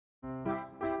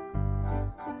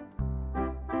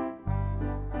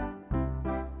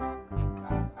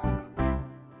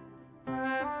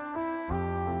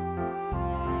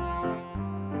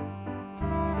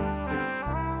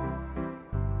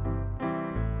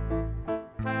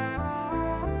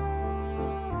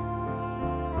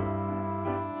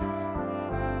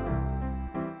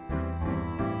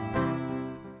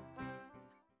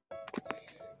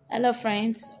Hello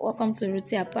friends, welcome to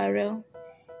Ruti Apparel.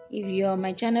 If you're on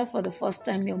my channel for the first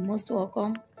time, you're most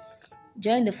welcome.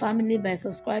 Join the family by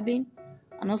subscribing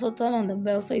and also turn on the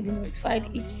bell so you'll be notified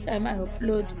each time I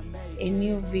upload a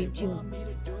new video.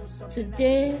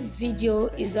 Today's video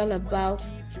is all about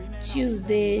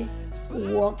Tuesday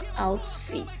workout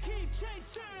fits.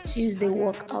 Tuesday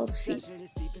workout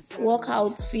fits.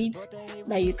 Workout fits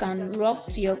that you can rock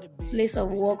to your place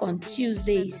of work on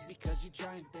Tuesdays.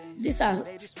 These are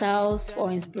styles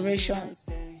for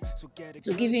inspirations,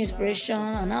 to give you inspiration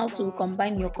on how to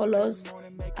combine your colors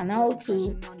and how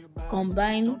to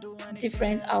combine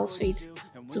different outfits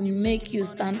to make you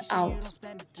stand out.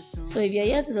 So if you're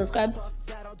here to subscribe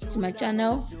to my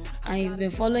channel and you've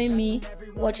been following me,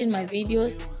 watching my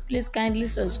videos, please kindly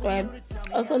subscribe.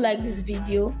 Also like this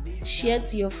video, share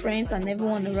to your friends and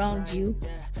everyone around you.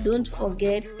 Don't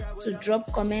forget to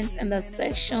drop comments in the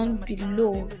section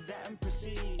below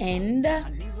and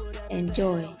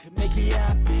enjoy. Make me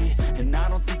happy, and I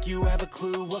don't think you have a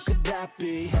clue what could that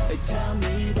be. They tell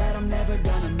me that I'm never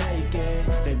gonna make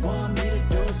it. They want me to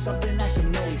do something that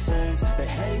can make sense. They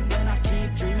hate when I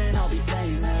keep dreaming I'll be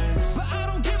famous, but I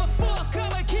don't give a fuck,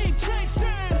 I'ma keep chasing.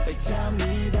 They tell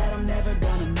me that I'm never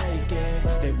gonna make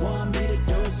it. They want me to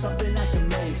do something that can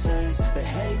make sense. They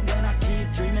hate when I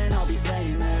keep dreaming I'll be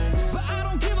famous, but I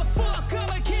don't give a fuck,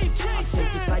 I'ma keep chasing. I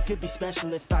think this life could be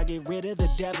special if I get rid of the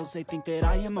devils. They think that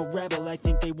I am a rebel, I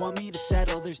think they want me to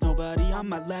settle. There's nobody on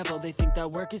my level. They think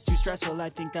that work is too stressful, I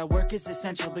think that work is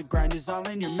essential. The grind is all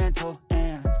in your mental,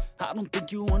 and I don't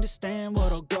think you understand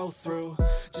what I'll go through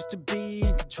just to be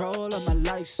in control of my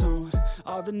life soon.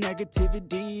 All the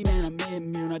negativity, man, I'm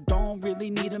immune. I don't really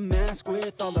need a mask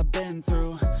with all I've been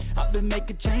through. I've been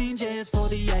making changes for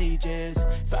the ages.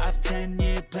 5-10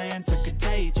 year plans are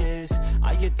contagious.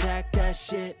 I attack that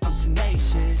shit, I'm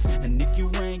tenacious. And if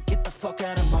you ain't, get the fuck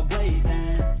out of my way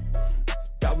then.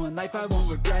 Got one life, I won't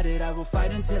regret it. I will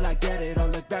fight until I get it. I'll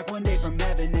look back one day from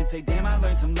heaven and say, damn, I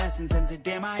learned some lessons. And say,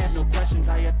 damn, I had no questions.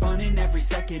 I had fun in every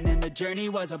second, and the journey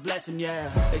was a blessing, yeah.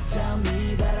 They tell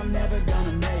me that I'm never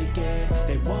gonna make it.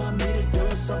 They want me to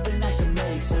do something that can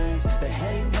make sense. They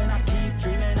hate when I keep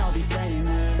dreaming I'll be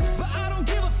famous, but I don't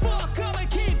give a fuck, I'ma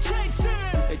keep chasing.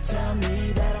 They tell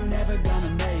me that I'm never gonna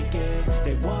make it.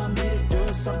 They want me to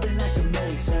do something that can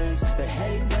make sense. They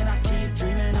hate when I keep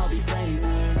dreaming I'll be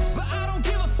famous, but I don't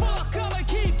give a fuck, I'ma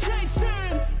keep chasing.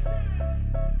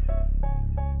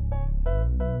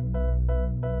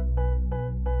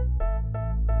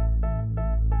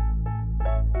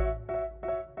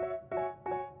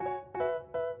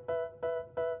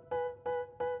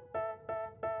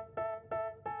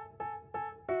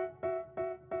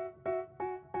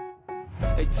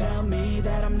 They tell me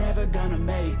that I'm never gonna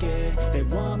make it. They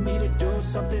want me to do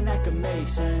something that can make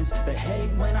sense. They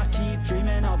hate when I keep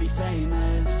dreaming I'll be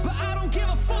famous, but I don't give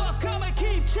a fuck, I'ma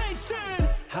keep chasing.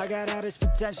 I got all this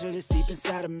potential that's deep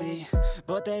inside of me,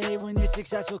 but they hate when you're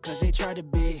successful cause they try to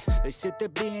be. They sit there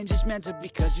being judgmental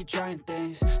because you're trying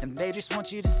things, and they just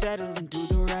want you to settle and do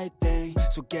the right thing.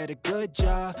 So get a good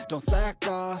job, don't slack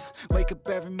off. Wake up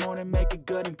every morning, make a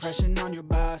good impression on your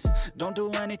boss. Don't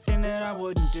do anything that I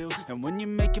wouldn't do, and when you're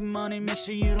making money, make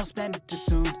sure you don't spend it too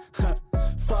soon.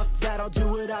 Fuck that, I'll do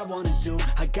what I wanna do.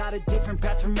 I got a different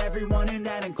path from everyone, and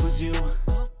that includes you.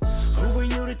 Who are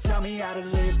you to tell me how to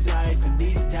live life? In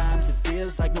these times it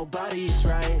feels like nobody is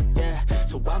right, yeah.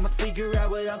 So I'ma figure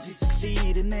out what else we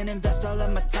succeed, and then invest all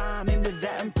of my time into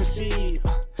that and proceed.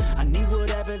 I need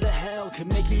whatever the hell can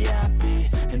make me happy,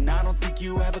 and I don't think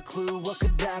you have a clue what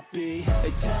could that be.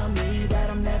 They tell me that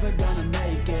I'm never gonna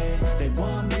make it. They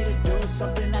want me to do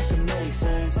something that can make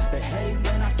sense. They hate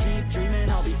when I keep dreaming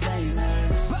I'll be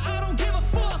famous, but I don't give a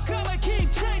fuck, I'ma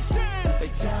keep chasing. They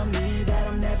tell me that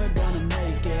I'm never gonna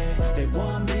make it. They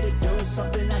want me to do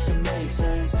something that can make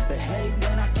sense. They hate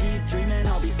when I keep dreaming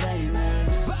I'll be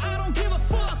famous, but I don't give a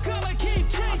fuck, I'ma keep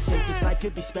chasing. I think this life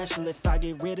could be special if I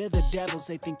get rid of the devils.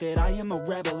 They think that I am a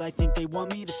rebel, I think they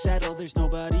want me to settle. There's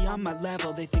nobody on my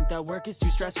level. They think that work is too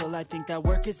stressful, I think that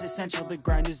work is essential. The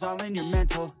grind is all in your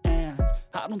mental, and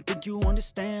I don't think you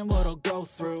understand what I'll go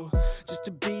through just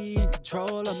to be in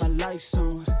control of my life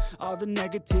soon. All the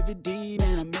negativity,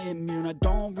 man, I'm immune. I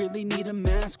don't really need a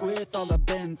mask with all I've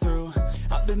been through.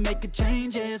 I've been making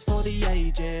changes for the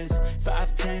ages.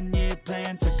 5-10 year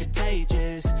plans are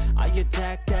contagious. I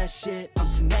attack that shit, I'm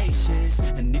tenacious.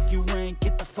 And if you ain't,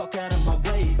 get the fuck out of my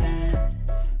way then.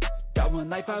 Got one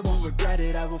life, I won't regret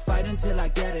it. I will fight until I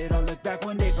get it. I'll look back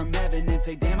one day from heaven and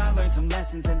say, damn, I learned some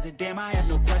lessons. And say, damn, I had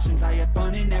no questions. I had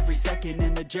fun in every second,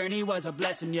 and the journey was a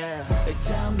blessing, yeah. They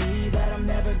tell me that I'm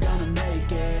never gonna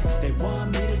make it. They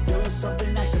want me to do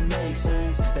something that can make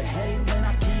sense. They hate when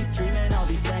I keep dreaming I'll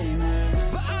be famous.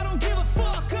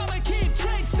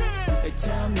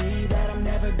 tell me that I'm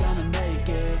never gonna make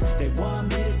it. They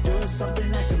want me to do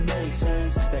something that can make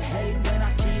sense. They hate when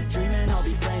I keep dreaming I'll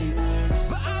be famous,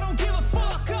 but I don't give a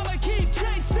fuck, I'ma keep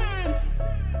chasing.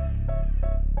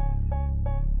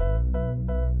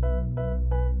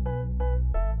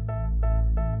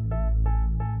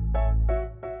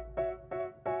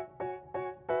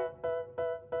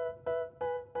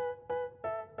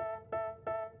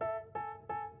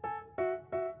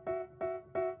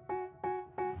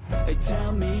 They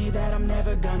tell me that I'm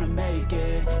never gonna make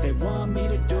it. They want me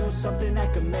to do something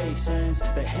that can make sense.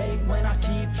 They hate when I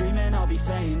keep dreaming I'll be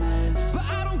famous, but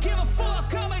I don't give a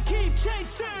fuck, I'ma keep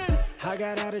chasing. I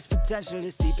got all this potential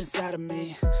that's deep inside of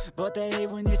me, but they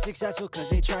hate when you're successful cause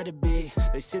they try to be.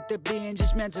 They sit there being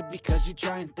judgmental because you're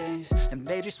trying things, and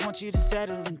they just want you to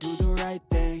settle and do the right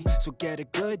thing. So get a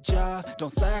good job,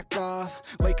 don't slack off.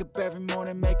 Wake up every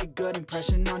morning, make a good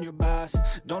impression on your boss.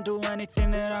 Don't do anything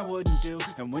that I wouldn't do,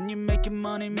 and when you're making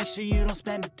money, make sure you don't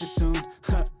spend it too soon.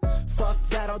 Fuck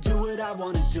that, I'll do what I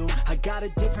wanna do. I got a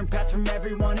different path from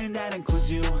everyone, and that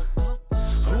includes you.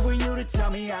 Who are you to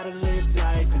tell me how to live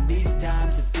life? In these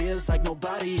times it feels like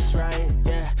nobody's right,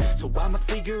 yeah. So I'ma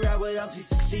figure out what else we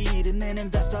succeed, and then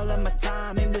invest all of my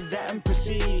time into that and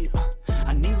proceed.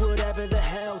 I need whatever the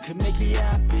hell could make me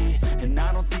happy, and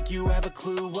I don't think you have a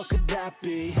clue what could that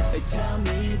be. They tell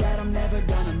me that I'm never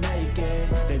gonna make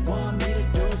it. They want me to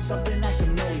do something that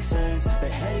can make sense. They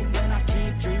hate when I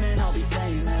keep dreaming I'll be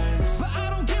famous, but I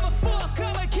don't give a fuck,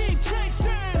 I'ma keep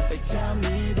chasing. They tell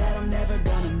me that I'm never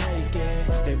gonna make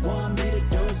it. They want me to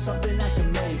do something that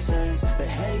can make sense. They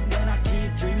hate when I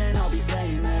keep dreaming I'll be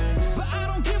famous, but I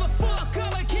don't give a fuck,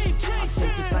 I'ma keep chasing. I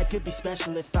think this life could be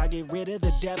special if I get rid of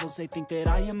the devils. They think that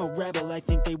I am a rebel, I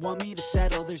think they want me to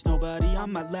settle. There's nobody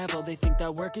on my level. They think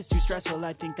that work is too stressful,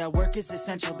 I think that work is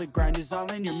essential. The grind is all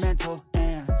in your mental,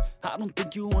 and I don't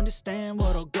think you understand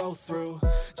what I'll go through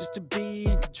just to be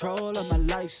in control of my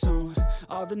life soon.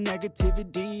 All the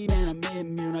negativity, man, I'm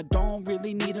immune. I don't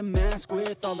really need a mask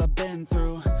with all I've been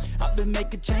through. I've been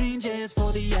making changes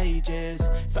for the ages.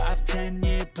 5-10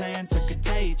 year plans are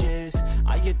contagious.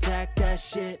 I attack that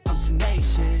shit, I'm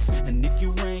tenacious. And if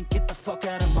you ain't, get the fuck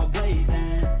out of my way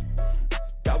then.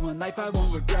 Got one life, I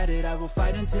won't regret it. I will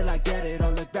fight until I get it.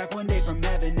 I'll look back one day from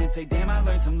heaven and say, damn, I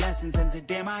learned some lessons. And say,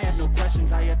 damn, I have no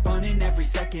questions. I had fun in every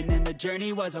second, and the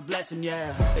journey was a blessing,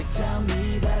 yeah. They tell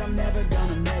me that I'm never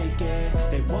gonna make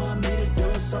it. They want me to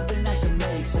do something that can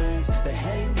make sense. They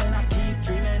hate when I keep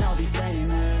dreaming I'll be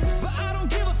famous, but I don't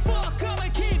give a fuck,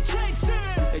 I'ma keep chasing.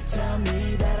 They tell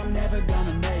me that I'm never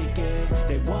gonna make it.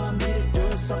 They want me to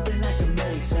do something that can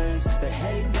make sense. They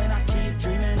hate when I keep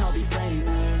dreaming I'll be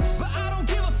famous, but I don't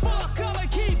give a fuck, I'ma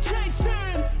keep chasing.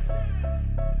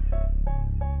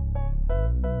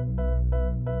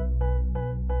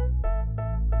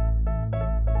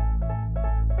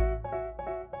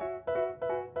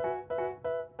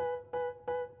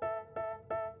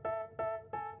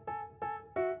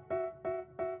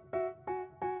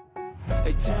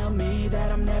 They tell me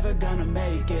that I'm never gonna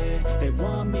make it. They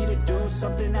want me to do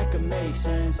something that can make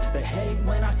sense. They hate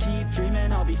when I keep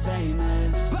dreaming I'll be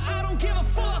famous, but I don't give a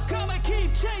fuck, I'ma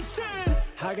keep chasing.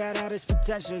 I got all this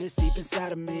potential that's deep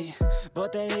inside of me,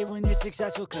 but they hate when you're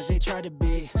successful cause they try to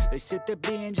be. They sit there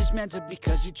being judgmental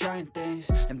because you're trying things,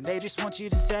 and they just want you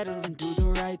to settle and do the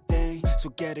right thing. So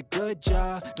get a good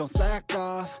job, don't slack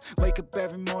off. Wake up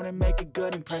every morning, make a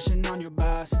good impression on your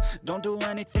boss. Don't do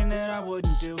anything that I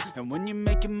wouldn't do, and when you're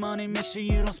making money, make sure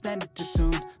you don't spend it too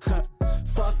soon.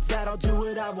 Fuck that, I'll do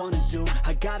what I wanna do.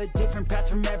 I got a different path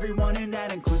from everyone, and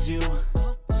that includes you.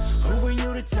 Who are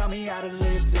you to tell me how to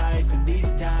live life? In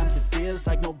these times it feels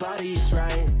like nobody's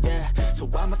right, yeah. So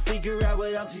I'ma figure out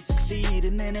what else we succeed,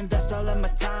 and then invest all of my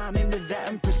time into that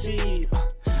and proceed.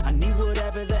 I need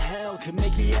whatever the hell could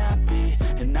make me happy,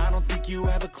 and I don't think you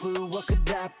have a clue what could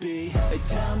that be. They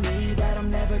tell me that I'm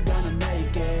never gonna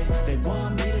make it. They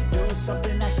want me to do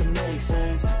something that can make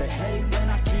sense. They hate when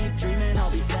I keep dreaming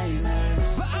I'll be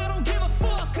famous, but I don't give a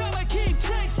fuck, I'ma keep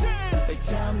chasing. They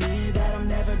tell me that I'm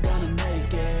never gonna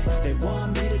make it. They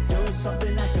want me to do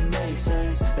something that can make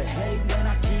sense. They hate when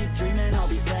I keep dreaming I'll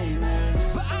be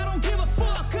famous, but I don't give a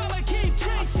fuck, I'ma keep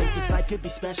chasing. I think this life could be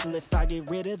special if I get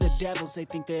rid of the devils. They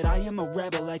think that I am a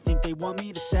rebel, I think they want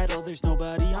me to settle. There's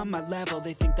nobody on my level.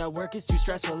 They think that work is too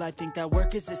stressful, I think that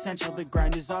work is essential. The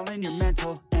grind is all in your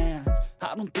mental, and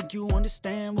I don't think you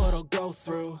understand what I'll go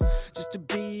through just to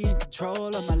be in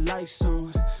control of my life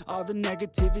soon. All the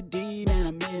negativity, man,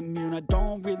 I'm immune. I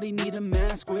don't really need a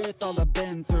mask with all I've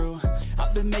been through.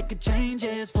 I've been making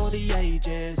changes for the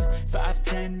ages.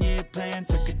 5-10 year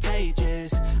plans are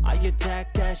contagious. I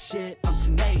attack that shit, I'm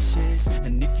tenacious.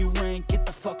 And if you ain't, get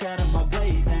the fuck out of my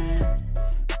way then.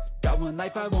 one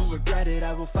life, I won't regret it.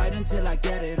 I will fight until I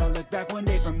get it. I'll look back one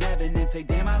day from heaven and say,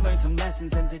 damn, I learned some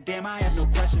lessons. And say, damn, I had no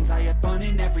questions. I had fun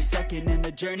in every second, and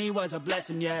the journey was a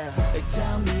blessing, yeah. They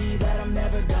tell me that I'm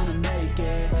never gonna make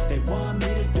it. They want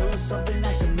me to do something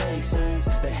that